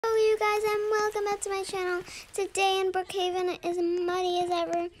guys, and welcome back to my channel. Today in Brookhaven it is muddy as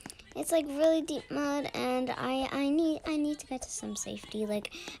ever. It's like really deep mud, and I need to get to some safety.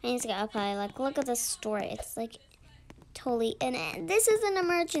 Like I need to get up high. Like look at the store. It's like totally and this is an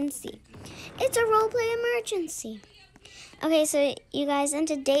emergency. It's a roleplay emergency. Okay, so you guys, in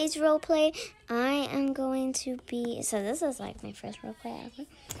today's roleplay, I am going to be this is like my first roleplay ever.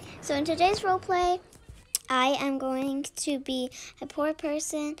 So in today's roleplay, I am going to be a poor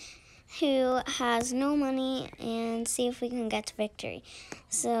person who has no money and see if we can get to victory.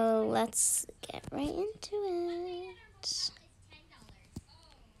 So let's get right into it.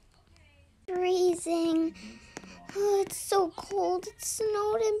 Freezing. Oh, it's so cold. It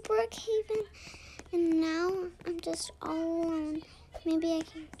snowed in Brookhaven. And now I'm just all alone. Maybe I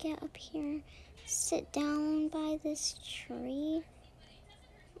can get up here, sit down by this tree.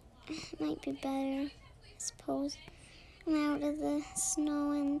 It might be better. I suppose I'm out of the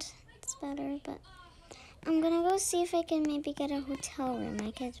snow and it's better, but I'm gonna go see if I can maybe get a hotel room.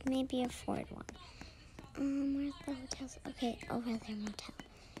 I could maybe afford one. Where's the hotels? Okay, over there, motel.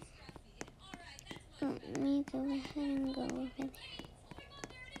 Let me go ahead and go over there.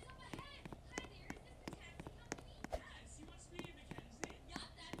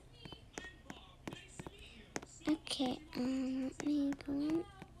 Okay, let me go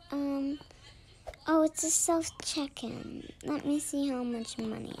in. Oh, it's a self-check-in. Let me see how much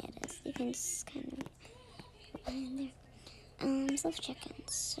money it is. You can just kind of go behind there. Self-check-in.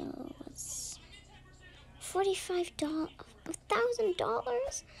 So it's $45.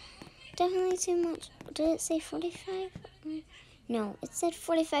 $1,000? Definitely too much. Did it say 45? No, it said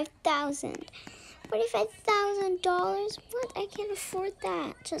 45,000. $45,000? What? I can't afford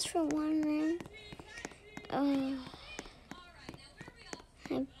that just for one room.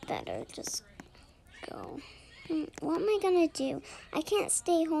 I better just go. What am I gonna do? I can't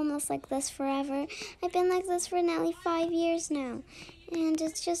stay homeless like this forever. I've been like this for nearly 5 years now. And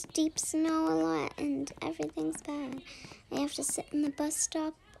it's just deep snow a lot and everything's bad. I have to sit in the bus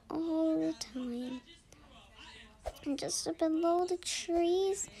stop all the time. I'm just up below the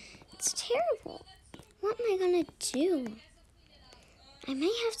trees. It's terrible. What am I gonna do? I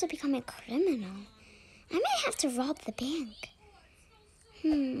might have to become a criminal. I might have to rob the bank.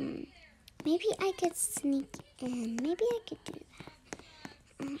 Maybe I could sneak in. Maybe I could do that.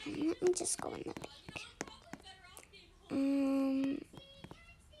 Let me just go in the bank.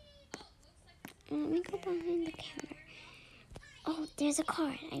 Let me go behind the counter. Oh, there's a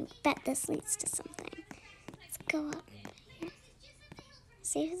card. I bet this leads to something. Let's go up here.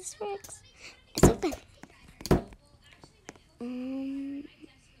 See if this works. It's open.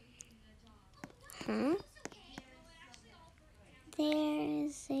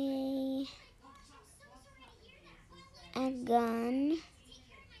 There's a gun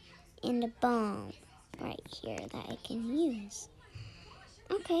and a bomb right here that I can use.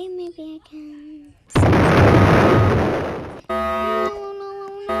 Okay, maybe I can. No.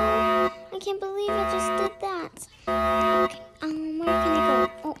 I can't believe I just did that. Okay, where can I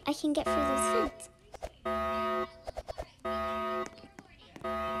go? Oh, I can get through this fence.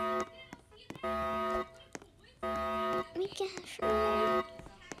 Let me get through there.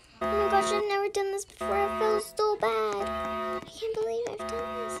 Oh my gosh, I've never done this before. I feel so bad. I can't believe I've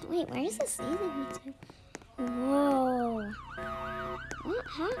done this. Wait, where is this leading me to? Whoa. What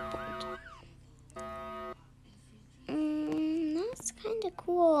happened? That's kind of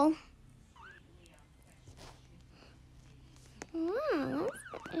cool. Wow,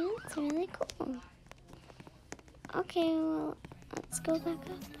 that's really cool. Okay, well, let's go back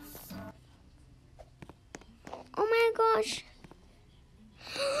up. Oh my gosh.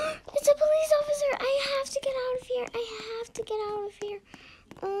 It's a police officer. I have to get out of here. I have to get out of here.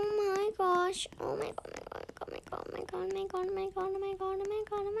 Oh my gosh. Oh my god.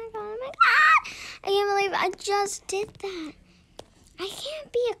 I can't believe I just did that. I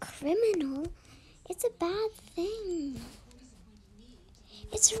can't be a criminal. It's a bad thing.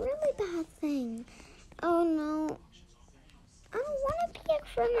 It's a really bad thing. Oh no. I don't want to be a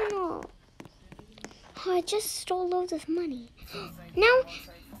criminal. Oh, I just stole loads of money. Now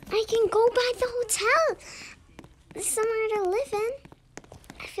I can go buy the hotel. There's somewhere to live in.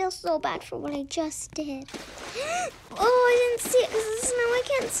 I feel so bad for what I just did. Oh, I didn't see it because of the snow. I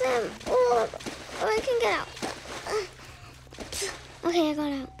can't swim. Oh, I can get out. Okay, I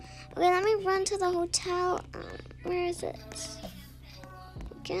got out. Okay, let me run to the hotel. Where is it?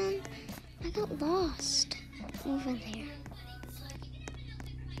 Again, I got lost over there.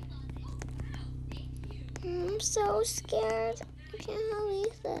 I'm so scared. I can't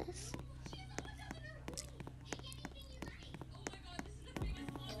believe this.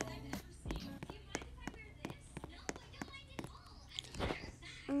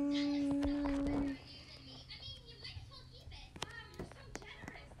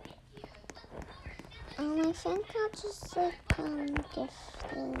 think I'll just like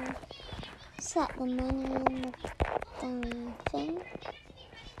set the money in the thing.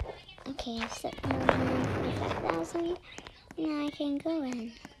 Okay, I've set the money in 45,000. Now I can go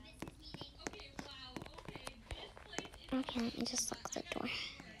in. Okay, let me just lock the door.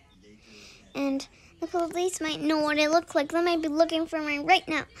 And the police might know what I look like. They might be looking for me right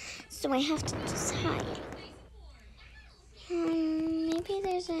now. So I have to just hide. Maybe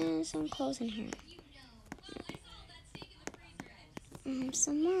there's some clothes in here.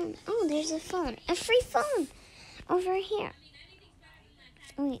 Someone. Oh, there's a phone. A free phone over here.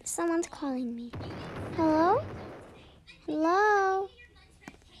 Wait, someone's calling me. Hello? Hello?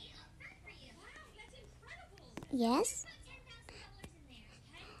 Yes?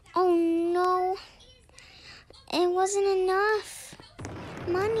 Oh no. It wasn't enough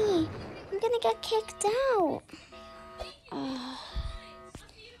money. I'm gonna get kicked out.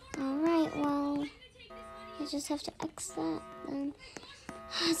 Alright, well, I just have to exit then.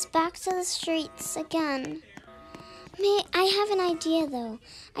 It's back to the streets again. I have an idea though.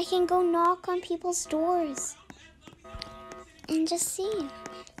 I can go knock on people's doors and just see.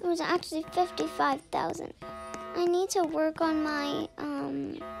 It was actually 55,000. I need to work on my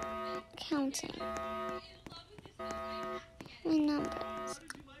counting. My numbers.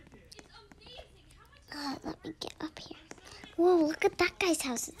 Let me get up here. Whoa, look at that guy's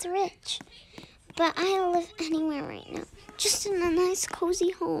house. It's rich. But I don't live anywhere right now. Just in a nice,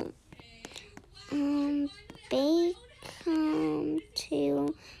 cozy home. Bake 2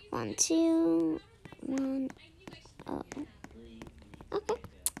 1 2 1 0. Okay.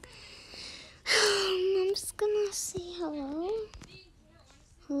 I'm just gonna say hello.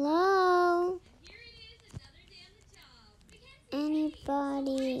 Hello?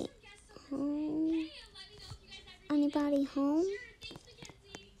 Anybody home? Anybody home?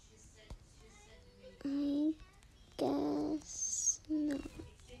 I guess not.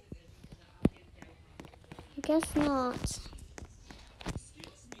 I guess not.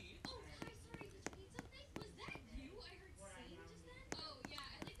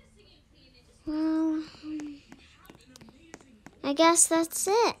 Well, I guess that's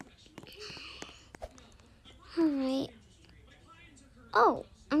it. Alright. Oh,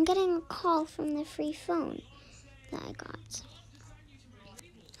 I'm getting a call from the free phone that I got.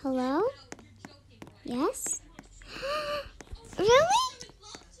 Hello? Yes? Really?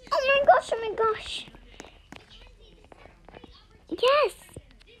 Oh my gosh. Yes.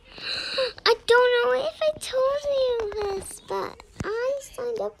 I don't know if I told you this, but I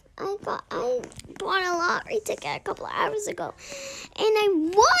signed up. I bought a lottery ticket a couple of hours ago. And I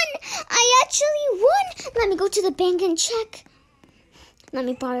won! I actually won! Let me go to the bank and check. Let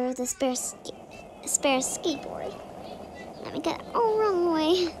me borrow the spare skateboard. Let me get it all wrong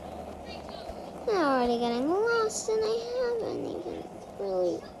way. I'm already getting lost and I haven't even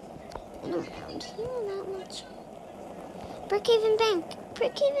really been around here that much. Brookhaven Bank.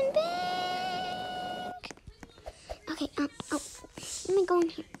 Brookhaven Bank! Okay, let me go in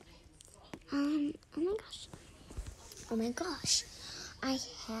here. Oh my gosh. I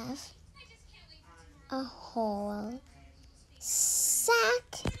have a whole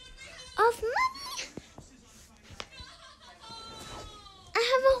sack of money. I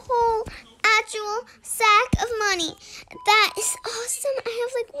have a whole actual sack of money. That is awesome. I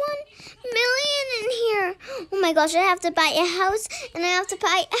have like 1 million in here. Oh my gosh, I have to buy a house and I have to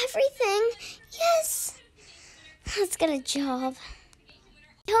buy everything. Yes. Let's get a job.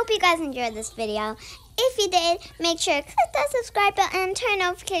 I hope you guys enjoyed this video. If you did, make sure to click that subscribe button and turn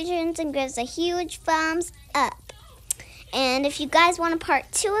notifications and give us a huge thumbs up. And if you guys want a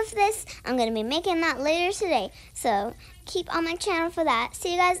part 2 of this, I'm going to be making that later today. So keep on my channel for that.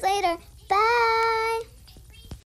 See you guys later.